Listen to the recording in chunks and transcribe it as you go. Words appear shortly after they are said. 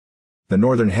The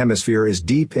Northern Hemisphere is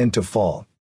deep into fall.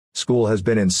 School has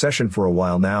been in session for a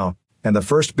while now, and the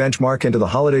first benchmark into the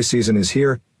holiday season is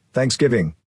here,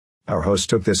 Thanksgiving. Our host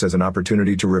took this as an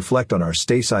opportunity to reflect on our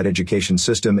stateside education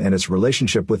system and its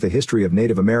relationship with the history of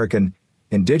Native American,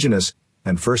 Indigenous,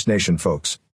 and First Nation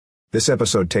folks. This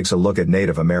episode takes a look at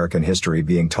Native American history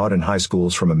being taught in high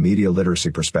schools from a media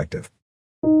literacy perspective.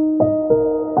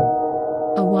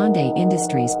 Awande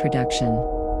Industries production.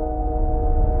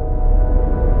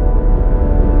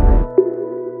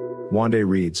 Wande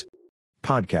Reads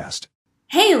Podcast.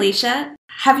 Hey, Alicia.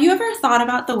 Have you ever thought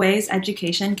about the ways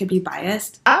education could be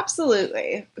biased?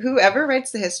 Absolutely. Whoever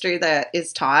writes the history that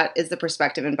is taught is the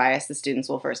perspective and bias the students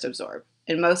will first absorb.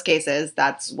 In most cases,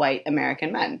 that's white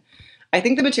American men. I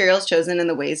think the materials chosen and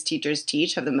the ways teachers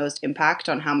teach have the most impact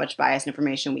on how much biased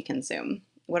information we consume.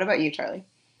 What about you, Charlie?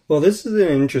 Well, this is an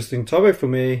interesting topic for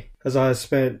me, as I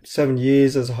spent 7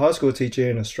 years as a high school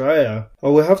teacher in Australia. I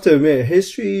will have to admit,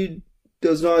 history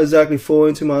does not exactly fall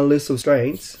into my list of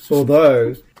strengths,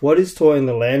 although what is taught in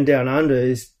the land down under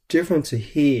is different to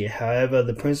here. However,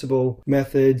 the principle,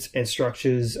 methods, and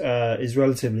structures is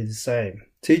relatively the same.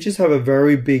 Teachers have a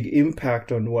very big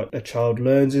impact on what a child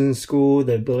learns in school,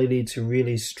 the ability to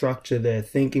really structure their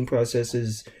thinking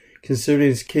processes,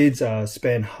 considering kids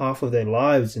spend half of their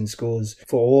lives in schools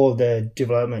for all of their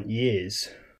development years.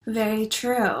 Very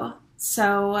true.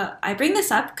 So I bring this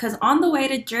up because on the way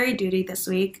to jury duty this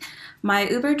week, my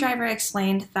Uber driver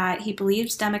explained that he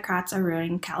believes Democrats are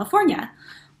ruining California.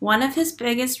 One of his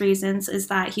biggest reasons is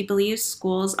that he believes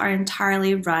schools are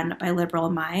entirely run by liberal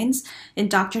minds,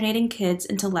 indoctrinating kids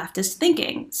into leftist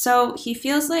thinking. So he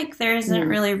feels like there isn't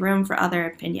really room for other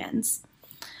opinions.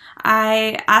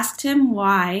 I asked him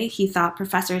why he thought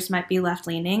professors might be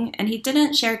left-leaning, and he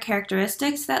didn't share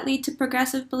characteristics that lead to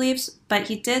progressive beliefs, but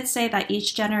he did say that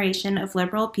each generation of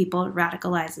liberal people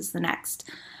radicalizes the next.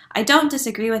 I don't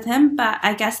disagree with him, but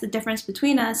I guess the difference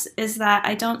between us is that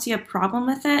I don't see a problem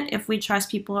with it if we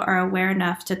trust people are aware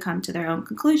enough to come to their own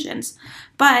conclusions.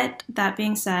 But that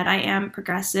being said, I am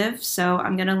progressive, so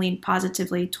I'm going to lean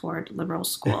positively toward liberal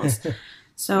schools.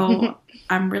 So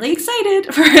I'm really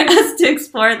excited for us to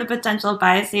explore the potential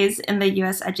biases in the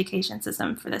U.S. education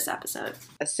system for this episode.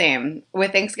 Same.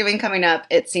 With Thanksgiving coming up,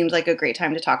 it seems like a great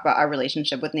time to talk about our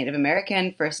relationship with Native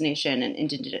American, First Nation, and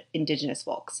Indigenous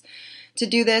folks. To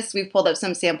do this, we've pulled up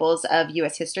some samples of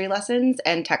U.S. history lessons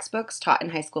and textbooks taught in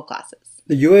high school classes.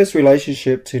 The U.S.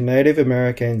 relationship to Native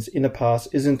Americans in the past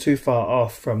isn't too far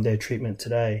off from their treatment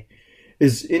today.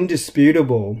 It's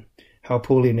indisputable how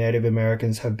poorly Native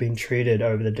Americans have been treated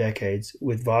over the decades,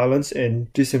 with violence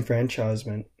and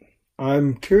disenfranchisement.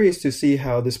 I'm curious to see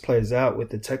how this plays out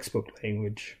with the textbook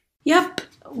language. Yep.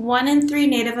 1 in 3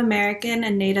 Native American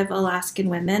and Native Alaskan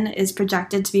women is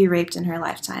projected to be raped in her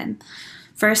lifetime.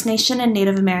 First Nation and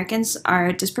Native Americans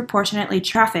are disproportionately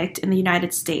trafficked in the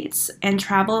United States, and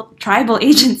tribal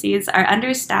agencies are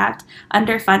understaffed,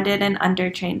 underfunded, and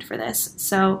undertrained for this.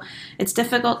 So it's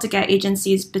difficult to get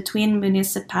agencies between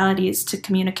municipalities to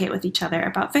communicate with each other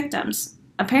about victims.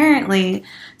 Apparently,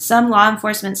 some law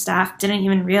enforcement staff didn't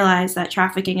even realize that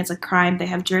trafficking is a crime they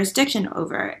have jurisdiction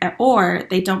over, or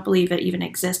they don't believe it even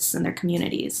exists in their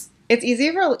communities. It's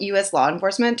easy for U.S. law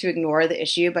enforcement to ignore the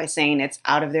issue by saying it's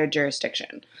out of their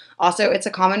jurisdiction. Also, it's a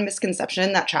common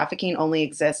misconception that trafficking only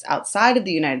exists outside of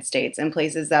the United States in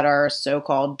places that are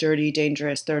so-called dirty,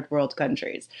 dangerous third world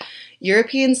countries.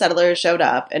 European settlers showed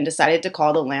up and decided to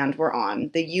call the land we're on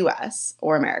the U.S.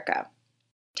 or America.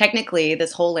 Technically,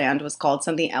 this whole land was called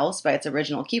something else by its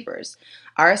original keepers.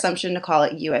 Our assumption to call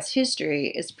it U.S. history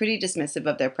is pretty dismissive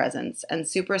of their presence and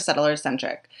super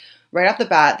settler-centric. Right off the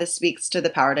bat, this speaks to the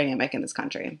power dynamic in this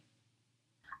country.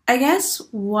 I guess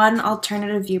one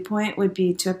alternative viewpoint would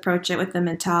be to approach it with the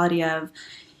mentality of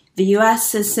the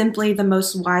U.S. is simply the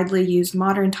most widely used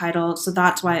modern title, so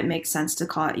that's why it makes sense to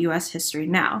call it U.S. history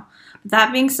now. But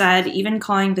that being said, even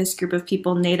calling this group of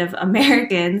people Native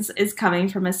Americans is coming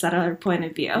from a settler point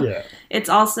of view. Yeah. It's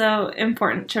also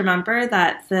important to remember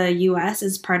that the U.S.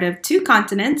 is part of 2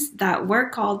 continents that were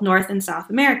called North and South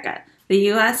America. The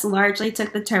U.S. largely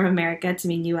took the term America to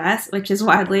mean U.S., which is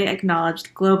widely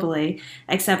acknowledged globally,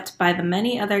 except by the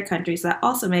many other countries that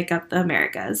also make up the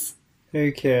Americas.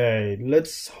 Okay,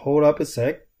 let's hold up a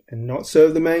sec and not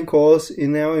serve the main course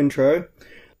in our intro.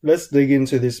 Let's dig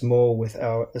into this more with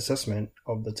our assessment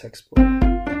of the textbook.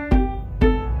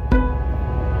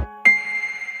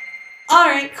 All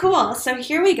right, cool. So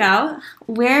here we go.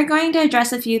 We're going to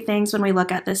address a few things when we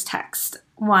look at this text.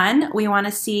 1, we want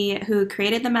to see who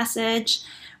created the message.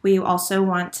 We also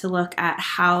want to look at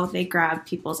how they grab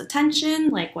people's attention,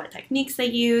 like what techniques they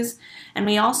use. And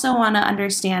we also want to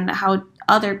understand how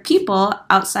other people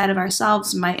outside of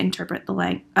ourselves might interpret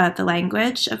the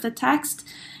language of the text,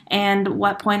 and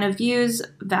what point of views,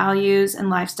 values, and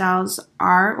lifestyles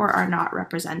are or are not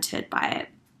represented by it.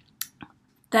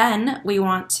 Then we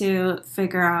want to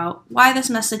figure out why this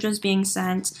message was being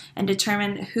sent and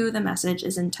determine who the message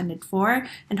is intended for.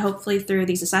 And hopefully through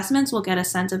these assessments, we'll get a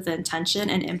sense of the intention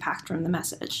and impact from the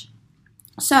message.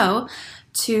 So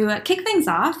to kick things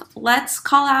off, let's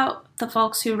call out the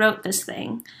folks who wrote this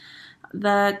thing.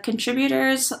 The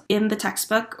contributors in the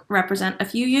textbook represent a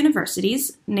few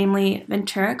universities, namely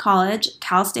Ventura College,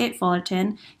 Cal State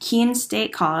Fullerton, Keene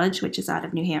State College, which is out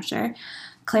of New Hampshire,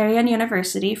 Clarion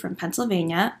University from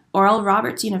Pennsylvania, Oral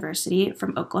Roberts University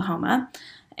from Oklahoma,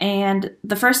 and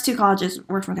the first two colleges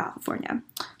were from California.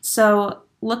 So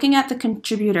looking at the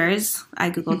contributors, I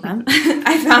Googled them.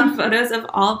 I found photos of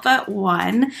all but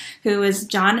one, who is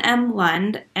John M.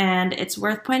 Lund, and it's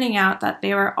worth pointing out that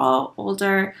they were all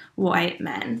older white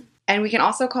men. And we can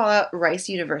also call out Rice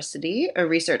University, a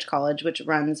research college which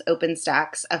runs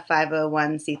OpenStax, a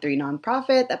 501c3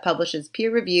 nonprofit that publishes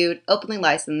peer-reviewed, openly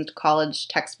licensed college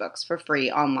textbooks for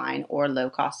free online or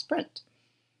low-cost print.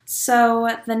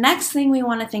 So the next thing we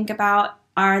want to think about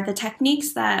are the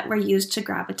techniques that were used to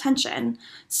grab attention.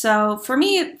 So for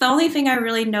me, the only thing I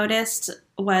really noticed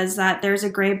was that there's a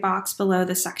gray box below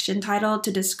the section title to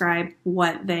describe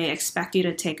what they expect you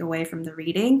to take away from the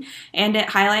reading, and it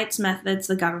highlights methods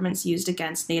the government's used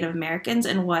against Native Americans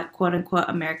and what quote-unquote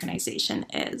Americanization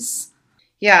is.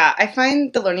 Yeah, I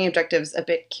find the learning objectives a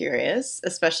bit curious,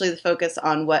 especially the focus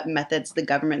on what methods the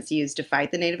governments use to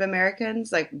fight the Native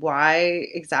Americans. Like, why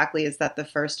exactly is that the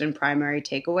first and primary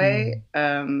takeaway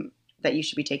that you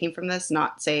should be taking from this?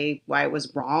 Not say why it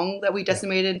was wrong that we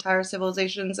decimated entire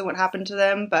civilizations and what happened to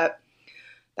them, but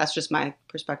that's just my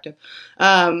perspective.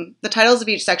 The titles of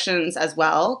each sections as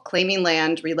well: Claiming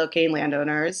Land, Relocating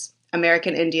Landowners,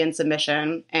 American Indian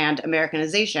Submission, and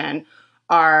Americanization,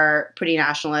 are pretty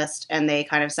nationalist, and they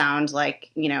kind of sound like,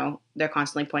 you know, they're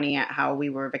constantly pointing at how we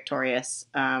were victorious,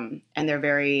 and they're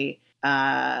very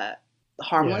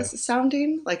harmless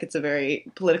sounding. Like, it's a very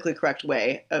politically correct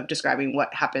way of describing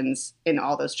what happens in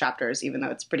all those chapters, even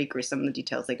though it's pretty gruesome, the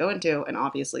details they go into, and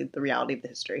obviously the reality of the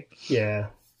history. Yeah.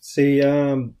 See,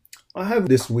 I have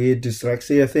this weird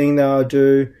dyslexia thing that I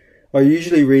do. I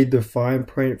usually read the fine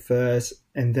print first,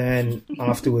 and then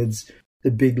afterwards the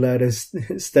big letters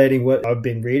stating what I've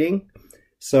been reading.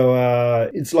 So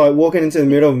it's like walking into the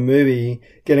middle of a movie,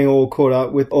 getting all caught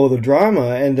up with all the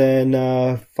drama, and then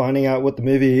finding out what the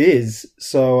movie is.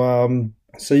 So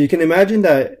you can imagine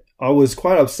that I was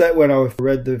quite upset when I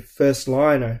read the first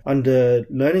line under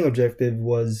learning objective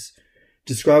was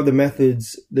describe the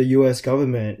methods the US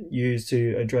government used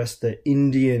to address the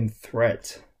Indian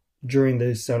threat during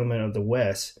the settlement of the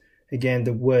West. Again,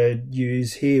 the word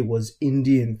used here was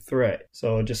Indian threat.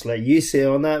 So I'll just let you sit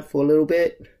on that for a little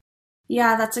bit.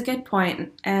 Yeah, that's a good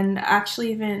point. And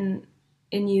actually, even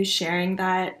in you sharing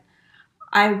that,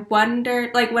 I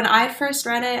wondered, like when I first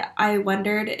read it, I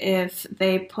wondered if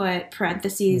they put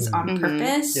parentheses on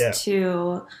purpose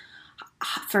to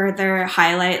further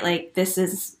highlight, like, this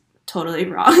is totally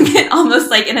wrong, almost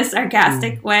like in a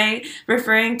sarcastic way,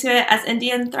 referring to it as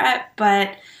Indian threat.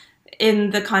 But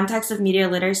in the context of media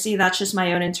literacy, that's just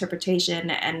my own interpretation,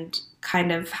 and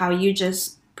kind of how you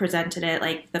just presented it,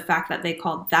 like the fact that they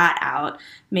called that out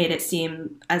made it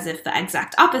seem as if the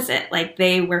exact opposite, like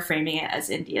they were framing it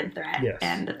as Indian threat. Yes.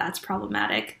 And that's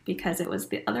problematic because it was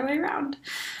the other way around.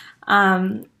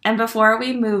 And before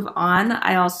we move on,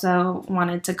 I also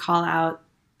wanted to call out,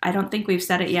 I don't think we've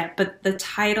said it yet, but the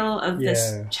title of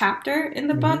this chapter in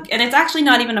the book, and it's actually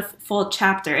not even a full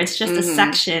chapter, it's just a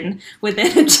section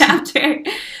within a chapter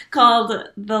called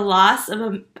The Loss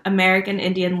of American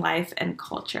Indian Life and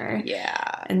Culture.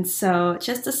 Yeah. And so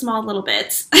just a small little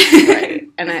bit. Right.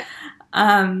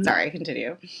 And sorry,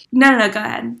 continue. No, go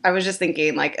ahead. I was just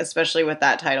thinking, like, especially with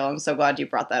that title, I'm so glad you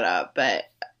brought that up, but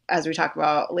as we talk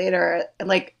about later,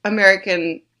 like,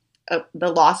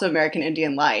 the loss of American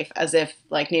Indian life, as if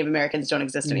like Native Americans don't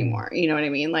exist anymore. You know what I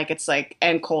mean? Like, it's like,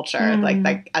 and culture,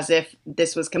 like as if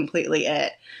this was completely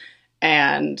it,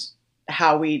 and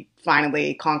how we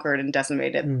finally conquered and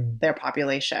decimated their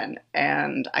population.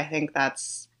 And I think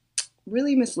that's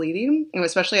really misleading. And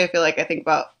especially I think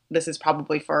about this is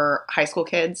probably for high school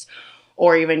kids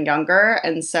or even younger.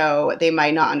 And so they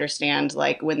might not understand,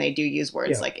 like, when they do use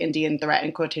words like Indian threat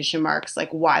in quotation marks, like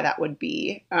why that would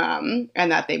be, and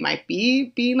that they might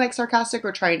be being like sarcastic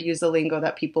or trying to use the lingo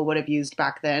that people would have used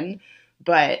back then.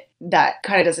 but that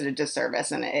kind of does it a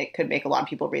disservice, and it could make a lot of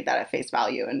people read that at face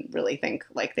value and really think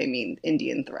like they mean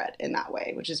Indian threat in that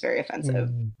way, which is very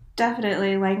offensive.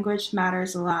 Definitely, language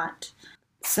matters a lot.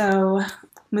 So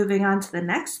moving on to the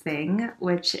next thing,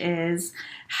 which is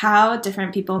how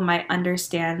different people might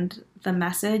understand the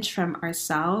message from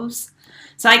ourselves.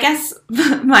 So I guess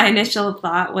my initial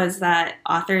thought was that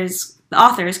the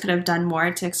authors could have done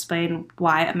more to explain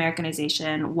why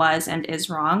Americanization was and is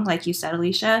wrong, like you said,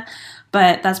 Alicia.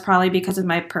 But that's probably because of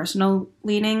my personal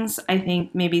leanings. I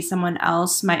think maybe someone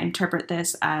else might interpret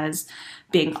this as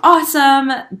being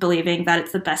awesome, believing that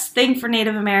it's the best thing for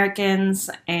Native Americans,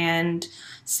 and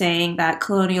saying that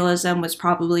colonialism was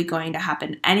probably going to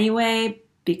happen anyway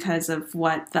because of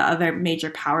what the other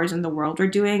major powers in the world were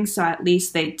doing. So at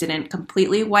least they didn't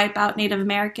completely wipe out Native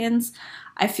Americans.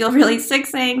 I feel really sick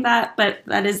saying that, but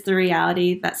that is the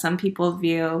reality, that some people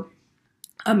view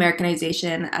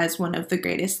Americanization as one of the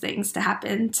greatest things to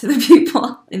happen to the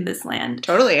people in this land.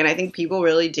 Totally, and I think people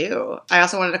really do. I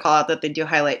also wanted to call out that they do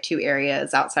highlight two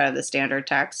areas outside of the standard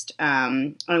text.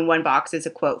 On one box is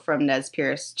a quote from Nez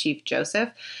Perce Chief Joseph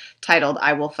titled,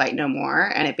 "I Will Fight No More,"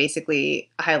 and it basically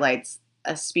highlights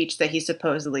a speech that he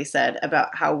supposedly said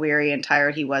about how weary and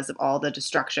tired he was of all the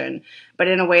destruction, but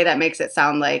in a way that makes it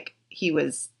sound like he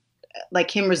was like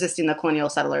him resisting the colonial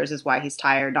settlers is why he's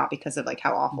tired, not because of like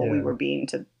how awful we were being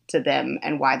to them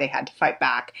and why they had to fight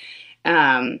back.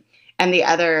 And the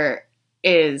other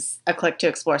is a click to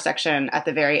explore section at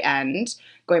the very end,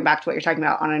 going back to what you're talking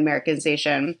about on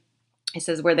Americanization. It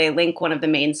says where they link one of the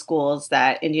main schools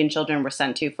that Indian children were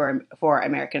sent to for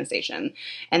Americanization.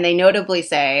 And they notably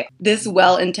say, this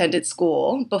well-intended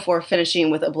school, before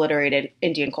finishing with obliterated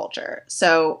Indian culture.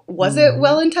 So was it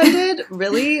well-intended?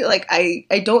 Really? Like, I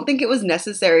don't think it was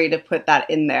necessary to put that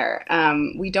in there.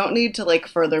 We don't need to, like,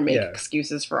 further make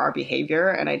excuses for our behavior.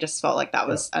 And I just felt like that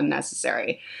was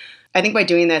unnecessary. I think by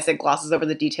doing this, it glosses over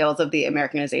the details of the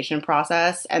Americanization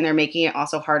process, and they're making it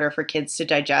also harder for kids to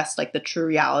digest like the true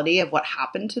reality of what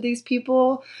happened to these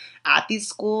people at these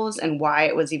schools and why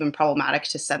it was even problematic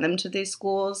to send them to these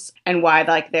schools, and why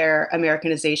like their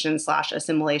Americanization /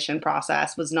 assimilation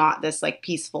process was not this like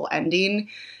peaceful ending.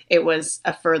 It was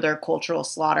a further cultural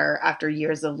slaughter after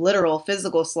years of literal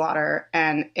physical slaughter,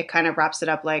 and it kind of wraps it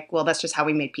up like, well, that's just how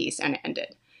we made peace, and it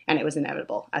ended. And it was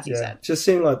inevitable, as you said. It just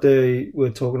seemed like they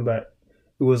were talking about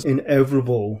it was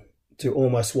inevitable to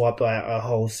almost wipe out our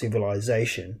whole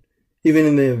civilization. Even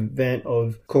in the event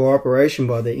of cooperation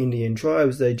by the Indian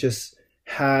tribes, they just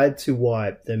had to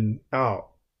wipe them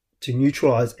out to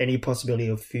neutralize any possibility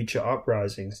of future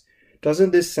uprisings.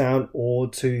 Doesn't this sound all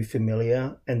too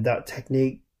familiar? And that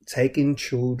technique, taking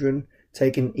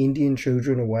Indian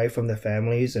children away from their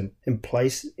families and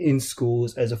placed in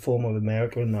schools as a form of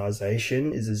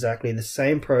Americanization, is exactly the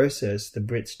same process the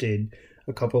Brits did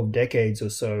a couple of decades or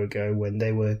so ago when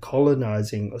they were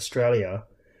colonizing Australia.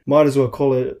 Might as well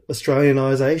call it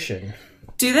Australianization.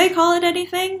 Do they call it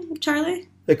anything, Charlie?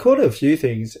 They called it a few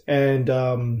things, and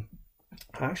I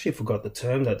actually forgot the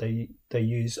term that they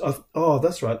use. Oh,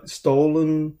 that's right, the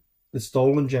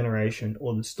stolen generation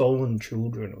or the stolen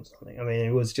children or something. I mean,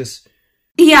 it was just...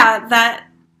 Yeah,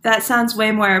 that sounds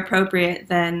way more appropriate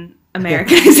than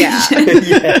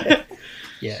Americanization.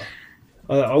 Yeah.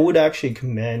 I would actually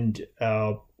commend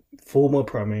our former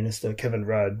Prime Minister, Kevin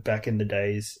Rudd, back in the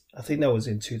days. I think that was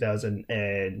in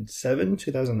 2007,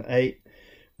 2008,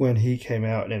 when he came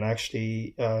out and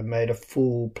actually made a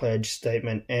full-pledged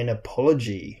statement and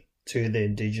apology to the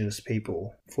Indigenous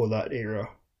people for that era.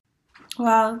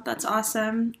 Wow, that's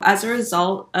awesome. As a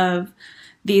result of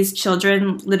these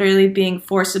children literally being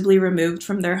forcibly removed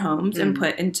from their homes and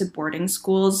put into boarding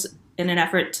schools in an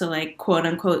effort to, like, quote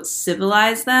unquote,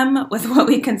 civilize them with what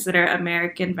we consider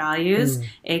American values,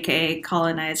 aka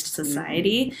colonized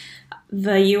society.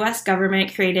 The U.S.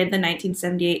 government created the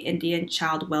 1978 Indian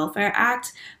Child Welfare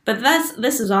Act, but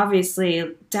this is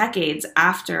obviously decades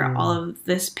after all of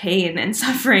this pain and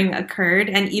suffering occurred.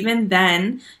 And even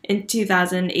then, in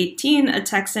 2018, a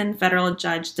Texan federal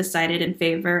judge decided in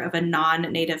favor of a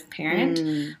non-native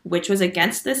parent, which was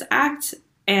against this act.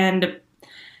 And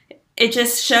it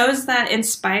just shows that in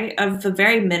spite of the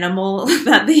very minimal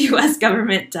that the U.S.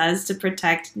 government does to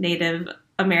protect Native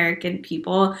American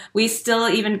people, we still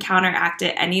even counteract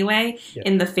it anyway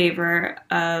in the favor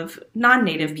of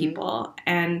non-Native people.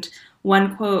 And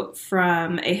one quote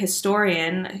from a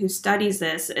historian who studies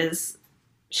this is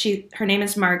her name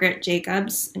is Margaret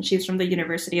Jacobs, and she's from the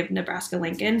University of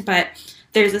Nebraska-Lincoln. But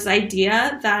there's this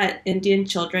idea that Indian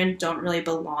children don't really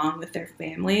belong with their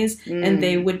families, and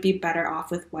they would be better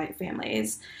off with white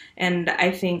families. And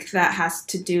I think that has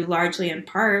to do largely in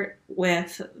part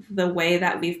with the way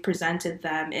that we've presented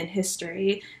them in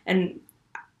history. And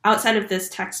outside of this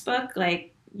textbook,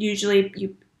 like,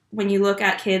 usually when you look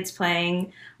at kids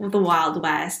playing with the Wild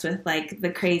West with, like,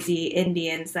 the crazy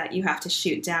Indians that you have to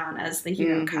shoot down as the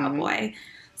hero cowboy.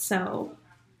 So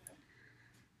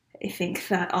I think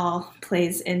that all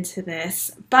plays into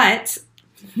this. But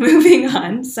moving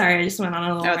on. Sorry, I just went on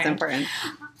a little rant. That's important.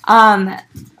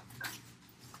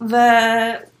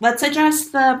 Let's address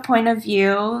the point of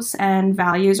views and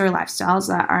values or lifestyles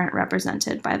that aren't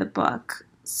represented by the book.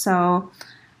 So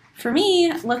for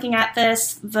me, looking at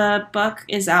this, the book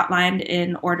is outlined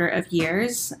in order of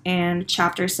years, and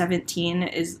chapter 17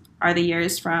 are the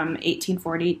years from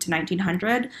 1840 to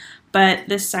 1900, but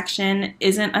this section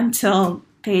isn't until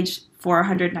page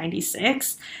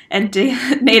 496, and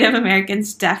Native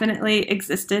Americans definitely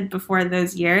existed before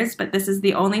those years, but this is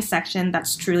the only section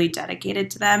that's truly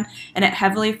dedicated to them, and it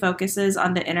heavily focuses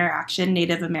on the interaction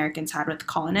Native Americans had with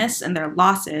colonists and their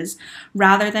losses,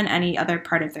 rather than any other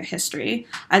part of their history,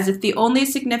 as if the only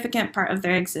significant part of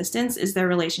their existence is their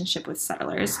relationship with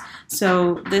settlers.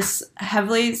 So this is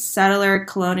heavily settler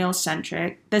colonial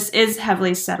centric,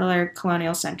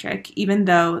 even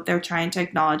though they're trying to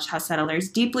acknowledge how settlers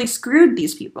deeply screwed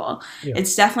these people. Yeah.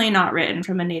 It's definitely not written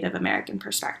from a Native American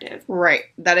perspective. Right.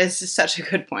 That is such a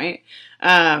good point.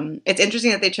 It's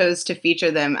interesting that they chose to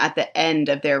feature them at the end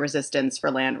of their resistance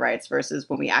for land rights versus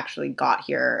when we actually got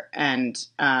here, and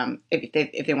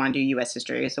if they want to do U.S.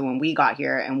 history. So when we got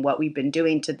here and what we've been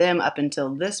doing to them up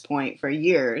until this point for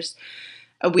years,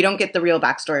 we don't get the real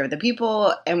backstory of the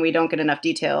people, and we don't get enough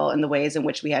detail in the ways in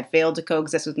which we had failed to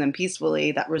coexist with them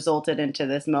peacefully that resulted into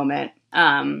this moment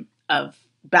of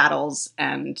battles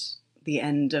and the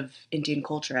end of Indian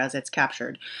culture as it's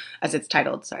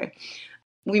titled.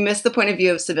 We miss the point of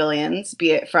view of civilians,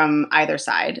 be it from either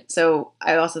side. So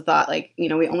I also thought, we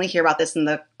only hear about this in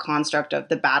the construct of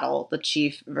the battle, the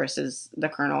chief versus the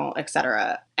colonel,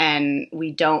 etc. And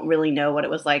we don't really know what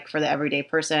it was like for the everyday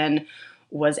person.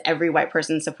 Was every white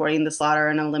person supporting the slaughter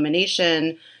and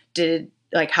elimination?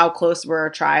 How close were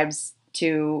tribes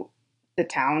to the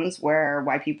towns where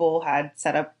white people had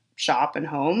set up shop and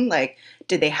home?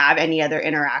 Did they have any other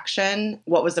interaction?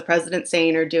 What was the president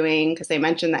saying or doing? Because they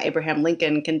mentioned that Abraham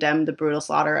Lincoln condemned the brutal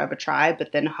slaughter of a tribe,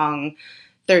 but then hung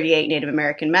 38 Native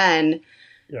American men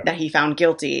that he found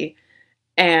guilty.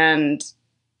 And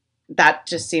that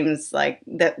just seems like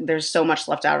that there's so much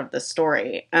left out of the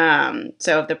story.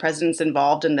 So if the president's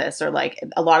involved in this, or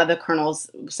a lot of the colonels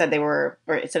said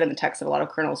it said in the text that a lot of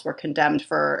colonels were condemned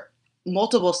for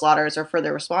multiple slaughters or for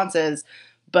their responses,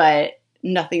 but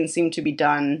nothing seemed to be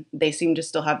done. They seem to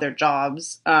still have their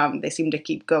jobs. They seem to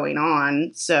keep going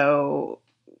on. So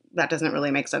that doesn't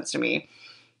really make sense to me.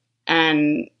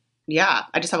 And yeah,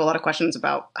 I just have a lot of questions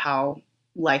about how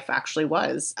life actually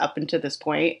was up until this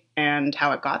point and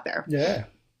how it got there. Yeah.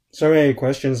 So many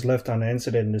questions left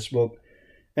unanswered in this book.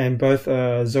 And both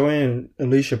Zoe and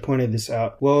Alicia pointed this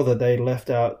out well, that they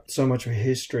left out so much of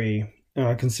history.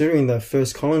 Considering the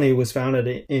first colony was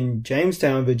founded in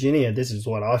Jamestown, Virginia. This is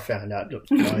what I found out,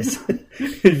 guys.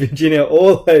 In Virginia,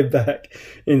 all the way back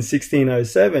in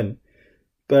 1607.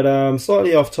 But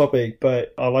slightly off topic,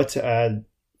 but I'd like to add,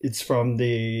 it's from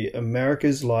the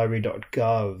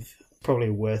americaslibrary.gov. Probably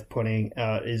worth pointing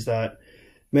out is that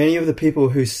many of the people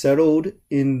who settled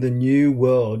in the New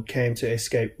World came to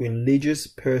escape religious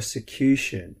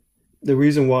persecution. The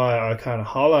reason why I kind of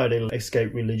highlighted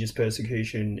escape religious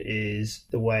persecution is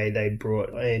the way they brought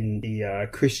in the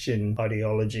Christian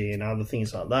ideology and other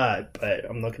things like that, but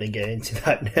I'm not going to get into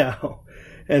that now.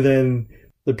 And then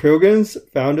the Pilgrims,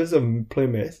 founders of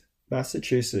Plymouth,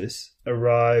 Massachusetts,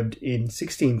 arrived in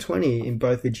 1620 in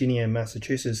both Virginia and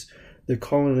Massachusetts. The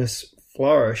colonists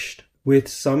flourished with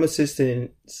some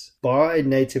assistance by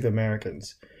Native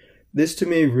Americans. This to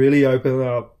me really opened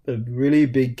up a really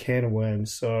big can of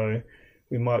worms, so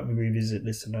we might revisit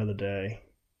this another day.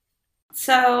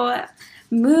 So,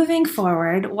 moving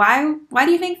forward, why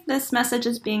do you think this message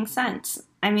is being sent?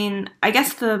 I mean, I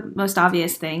guess the most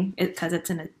obvious thing, because it's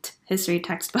in a history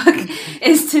textbook,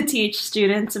 is to teach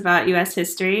students about U.S.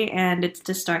 history and its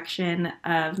destruction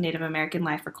of Native American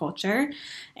life or culture,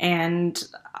 and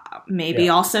maybe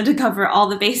also to cover all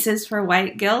the bases for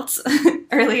white guilt.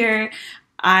 Earlier,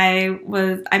 I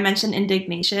mentioned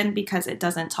indignation because it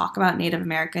doesn't talk about Native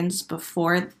Americans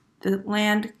before the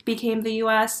land became the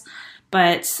U.S.,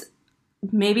 but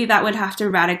maybe that would have to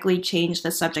radically change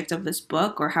the subject of this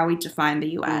book or how we define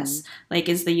the U.S. Like,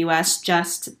 is the U.S.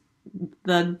 just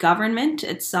the government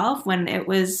itself when it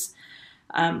was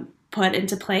put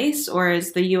into place, or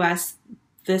is the U.S.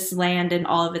 this land in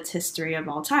all of its history of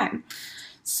all time?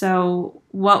 So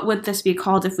what would this be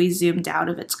called if we zoomed out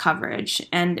of its coverage?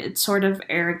 And it's sort of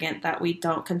arrogant that we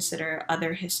don't consider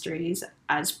other histories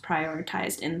as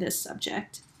prioritized in this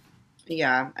subject.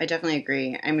 Yeah, I definitely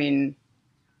agree. I mean,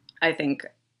 I think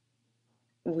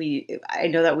I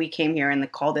know that we came here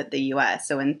and called it the U.S.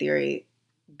 So in theory,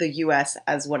 the U.S.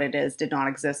 as what it is did not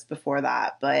exist before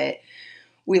that. But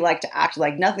we like to act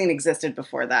like nothing existed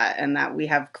before that and that we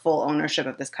have full ownership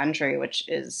of this country, which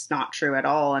is not true at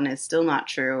all and is still not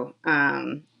true.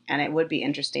 And it would be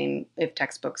interesting if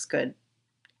textbooks could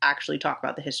actually talk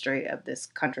about the history of this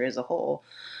country as a whole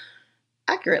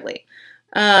accurately.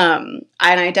 And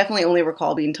I definitely only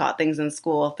recall being taught things in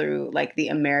school through like the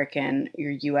American or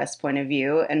US point of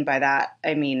view. And by that,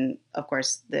 I mean, of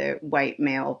course, the white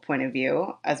male point of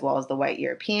view, as well as the white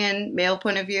European male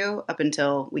point of view up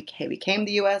until we became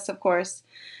the US, of course.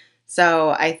 So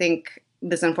I think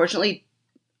this very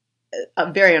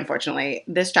unfortunately,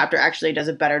 this chapter actually does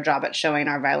a better job at showing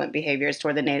our violent behaviors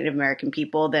toward the Native American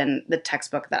people than the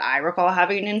textbook that I recall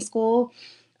having in school.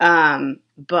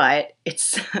 But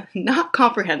it's not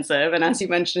comprehensive. And as you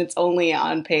mentioned, it's only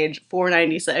on page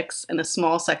 496 in a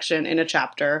small section in a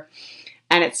chapter.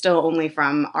 And it's still only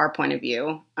from our point of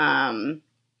view. And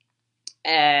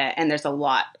there's a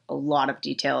lot of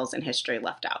details and history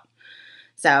left out.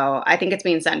 So I think it's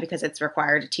being sent because it's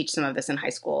required to teach some of this in high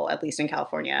school, at least in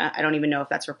California. I don't even know if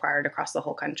that's required across the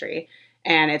whole country.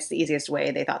 And it's the easiest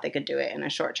way they thought they could do it in a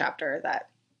short chapter that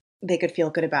they could feel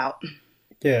good about.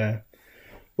 Yeah.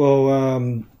 Well,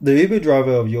 the Uber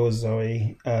driver of yours,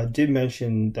 Zoe, did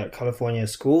mention that California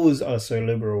schools are so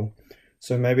liberal.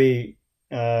 So maybe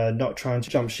not trying to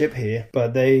jump ship here,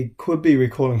 but they could be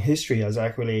recalling history as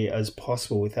accurately as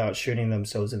possible without shooting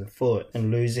themselves in the foot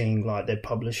and losing like their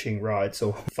publishing rights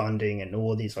or funding and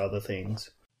all these other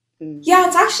things. Yeah,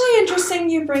 it's actually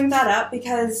interesting you bring that up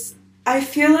because I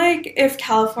feel like if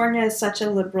California is such a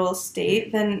liberal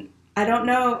state, then I don't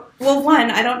know. Well, one,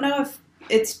 I don't know if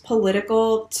it's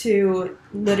political to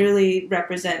literally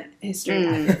represent history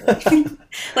accurately.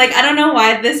 Like, I don't know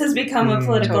why this has become a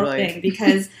political thing,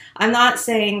 because I'm not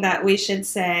saying that we should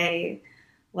say,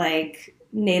 like,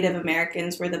 Native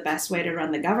Americans were the best way to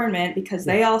run the government, because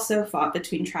they also fought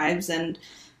between tribes, and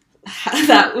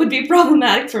that would be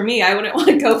problematic for me. I wouldn't want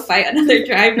to go fight another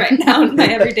tribe right now in my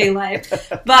everyday life.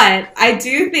 But I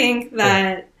do think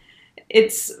that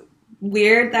it's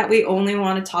weird that we only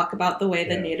want to talk about the way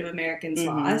the Native Americans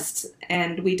lost,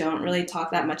 and we don't really talk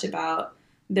that much about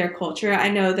their culture. I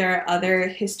know there are other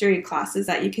history classes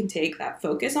that you can take that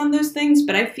focus on those things,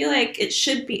 but I feel like it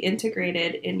should be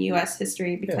integrated in U.S.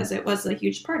 history because it was a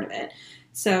huge part of it.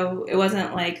 So it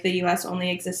wasn't like the U.S.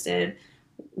 only existed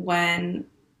when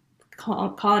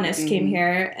colonists came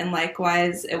here, and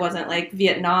likewise, it wasn't like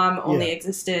Vietnam only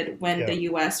existed when the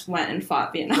U.S. went and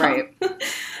fought Vietnam. Right.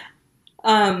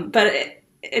 But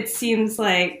it seems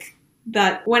like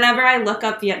that whenever I look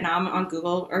up Vietnam on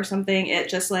Google or something, it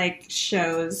just like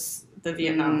shows the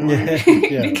Vietnam War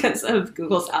because of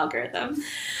Google's algorithm.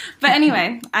 But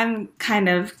anyway, I'm kind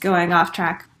of going off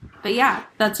track. But yeah,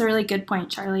 that's a really good point,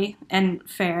 Charlie, and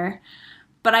fair.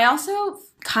 But I also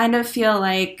kind of feel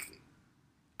like,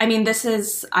 I mean,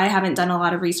 I haven't done a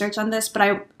lot of research on this,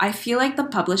 but I feel like the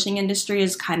publishing industry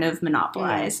is kind of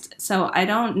monopolized. So I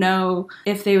don't know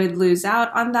if they would lose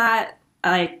out on that.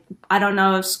 Like, I don't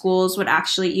know if schools would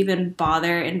actually even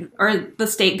bother, or the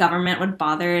state government would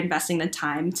bother investing the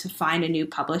time to find a new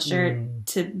publisher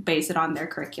to base it on their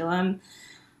curriculum.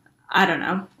 I don't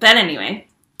know. But anyway,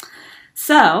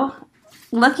 so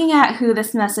looking at who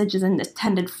this message is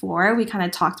intended for, we kind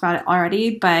of talked about it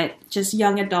already, but just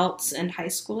young adults and high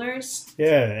schoolers.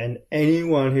 Yeah, and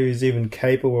anyone who's even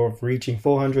capable of reaching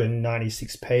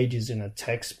 496 pages in a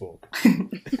textbook.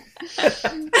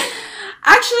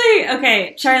 Actually,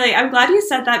 okay, Charlie, I'm glad you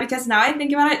said that, because now I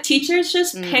think about it, teachers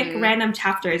just pick random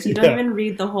chapters. You don't even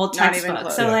read the whole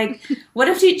textbook. So, like, what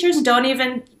if teachers don't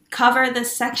even cover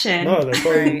this section? No, they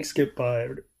probably skip by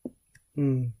it.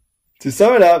 To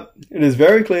sum it up, it is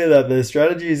very clear that the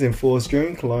strategies enforced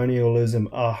during colonialism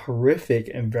are horrific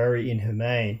and very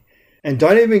inhumane. And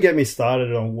don't even get me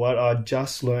started on what I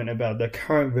just learned about the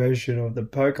current version of the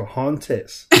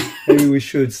Pocahontas. Maybe we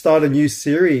should start a new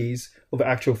series of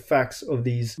actual facts of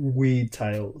these weird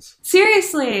tales.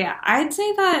 Seriously, I'd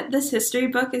say that this history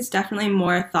book is definitely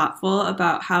more thoughtful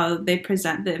about how they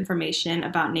present the information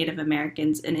about Native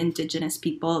Americans and Indigenous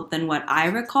people than what I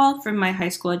recall from my high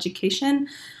school education.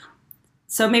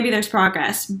 So maybe there's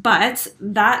progress. But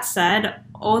that said,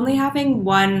 only having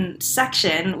one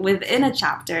section within a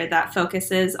chapter that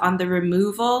focuses on the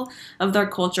removal of their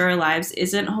cultural lives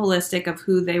isn't holistic of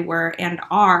who they were and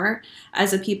are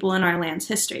as a people in our land's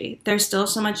history. There's still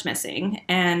so much missing,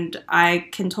 and I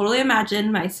can totally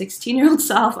imagine my 16-year-old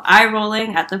self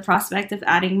eye-rolling at the prospect of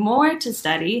adding more to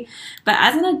study. But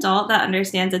as an adult that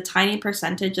understands a tiny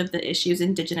percentage of the issues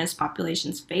Indigenous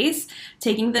populations face,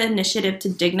 taking the initiative to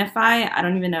dignify, I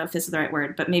don't even know if this is the right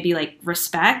word, but maybe like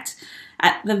respect,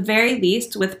 at the very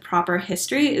least, with proper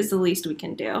history, is the least we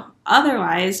can do.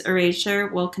 Otherwise, erasure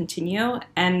will continue.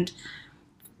 And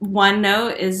one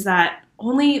note is that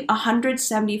only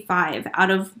 175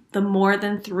 out of the more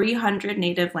than 300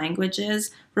 native languages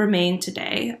remain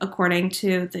today, according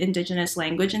to the Indigenous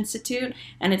Language Institute.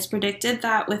 And it's predicted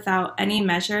that without any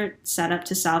measure set up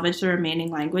to salvage the remaining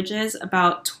languages,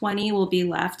 about 20 will be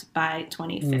left by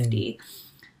 2050.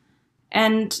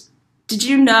 And did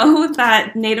you know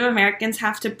that Native Americans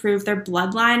have to prove their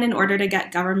bloodline in order to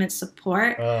get government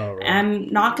support? Oh, right. I'm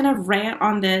not going to rant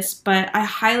on this, but I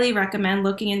highly recommend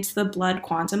looking into the blood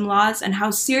quantum laws and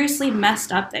how seriously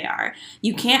messed up they are.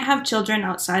 You can't have children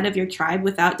outside of your tribe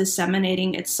without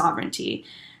disseminating its sovereignty.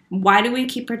 Why do we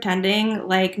keep pretending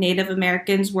like Native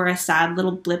Americans were a sad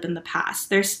little blip in the past?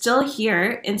 They're still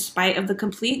here in spite of the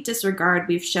complete disregard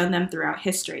we've shown them throughout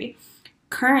history.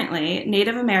 Currently,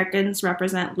 Native Americans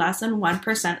represent less than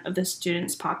 1% of the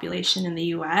students' population in the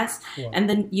U.S., and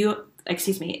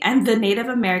the Native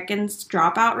Americans'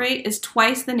 dropout rate is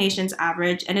twice the nation's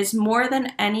average and is more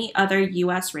than any other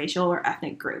U.S. racial or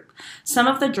ethnic group. Some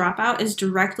of the dropout is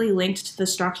directly linked to the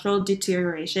structural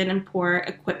deterioration and poor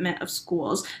equipment of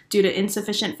schools due to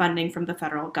insufficient funding from the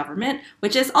federal government,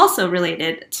 which is also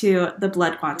related to the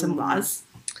blood quantum laws.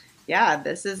 Yeah,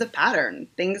 this is a pattern.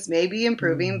 Things may be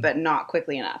improving, but not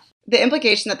quickly enough. The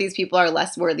implication that these people are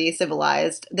less worthy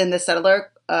civilized than the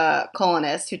settler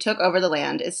colonists who took over the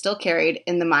land is still carried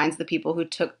in the minds of the people who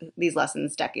took these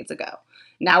lessons decades ago.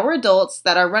 Now we're adults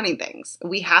that are running things.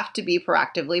 We have to be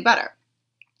proactively better.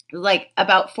 Like,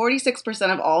 about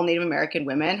 46% of all Native American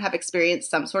women have experienced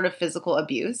some sort of physical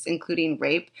abuse, including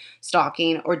rape,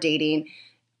 stalking, or dating,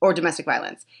 or domestic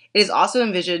violence. It is also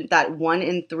envisioned that 1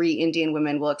 in 3 Indian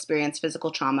women will experience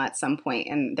physical trauma at some point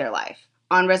in their life.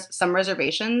 On some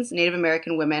reservations, Native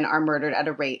American women are murdered at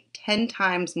a rate 10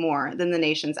 times more than the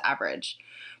nation's average.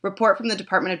 Report from the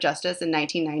Department of Justice in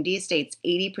 1990 states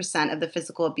 80% of the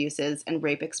physical abuses and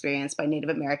rape experienced by Native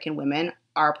American women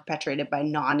are perpetrated by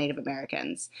non-Native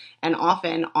Americans, and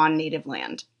often on Native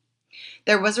land.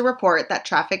 There was a report that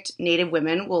trafficked Native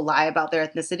women will lie about their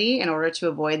ethnicity in order to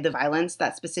avoid the violence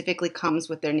that specifically comes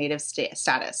with their Native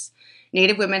status.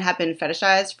 Native women have been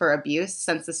fetishized for abuse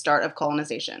since the start of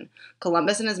colonization.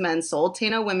 Columbus and his men sold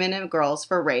Taino women and girls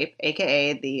for rape,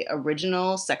 aka the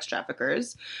original sex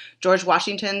traffickers. George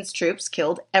Washington's troops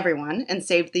killed everyone and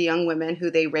saved the young women who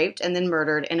they raped and then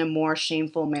murdered in a more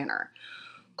shameful manner.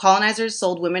 Colonizers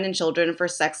sold women and children for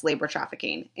sex labor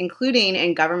trafficking, including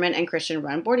in government and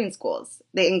Christian-run boarding schools.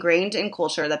 They ingrained in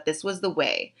culture that this was the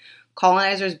way.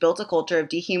 Colonizers built a culture of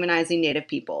dehumanizing Native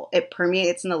people. It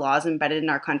permeates in the laws embedded in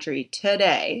our country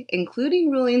today,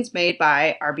 including rulings made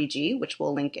by RBG, which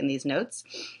we'll link in these notes.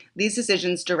 These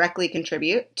decisions directly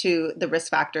contribute to the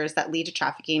risk factors that lead to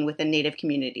trafficking within Native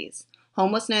communities: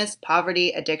 homelessness,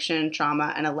 poverty, addiction,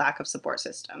 trauma, and a lack of support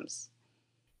systems.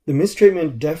 The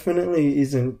mistreatment definitely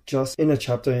isn't just in a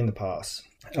chapter in the past.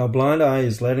 Our blind eye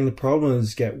is letting the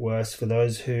problems get worse for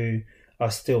those who are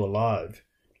still alive.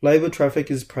 Labor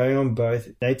traffickers prey on both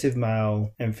native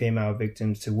male and female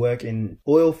victims to work in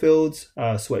oil fields,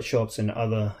 sweatshops, and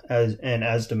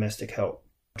as domestic help.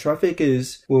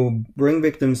 Traffickers will bring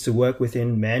victims to work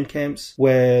within man camps,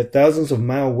 where thousands of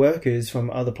male workers from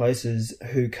other places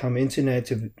who come into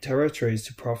native territories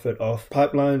to profit off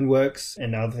pipeline works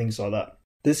and other things like that.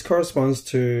 This corresponds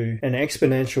to an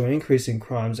exponential increase in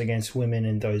crimes against women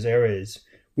in those areas.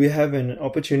 We have an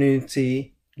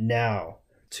opportunity now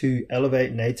to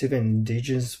elevate Native and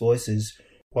Indigenous voices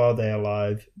while they are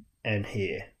alive and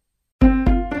here.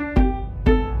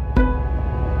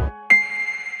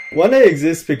 One Day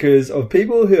exists because of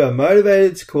people who are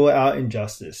motivated to call out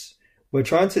injustice. We're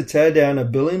trying to tear down a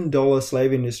 $1 billion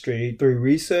slave industry through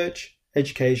research,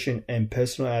 education, and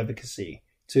personal advocacy.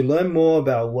 To learn more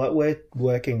about what we're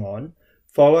working on,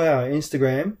 follow our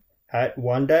Instagram at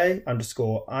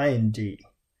oneday_ind.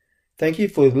 Thank you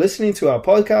for listening to our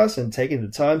podcast and taking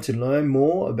the time to learn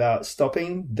more about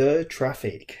stopping the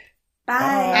traffic.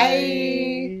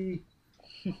 Bye.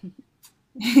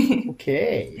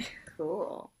 Okay.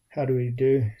 Cool. How do we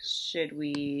do? Should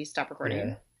we stop recording?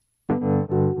 Yeah.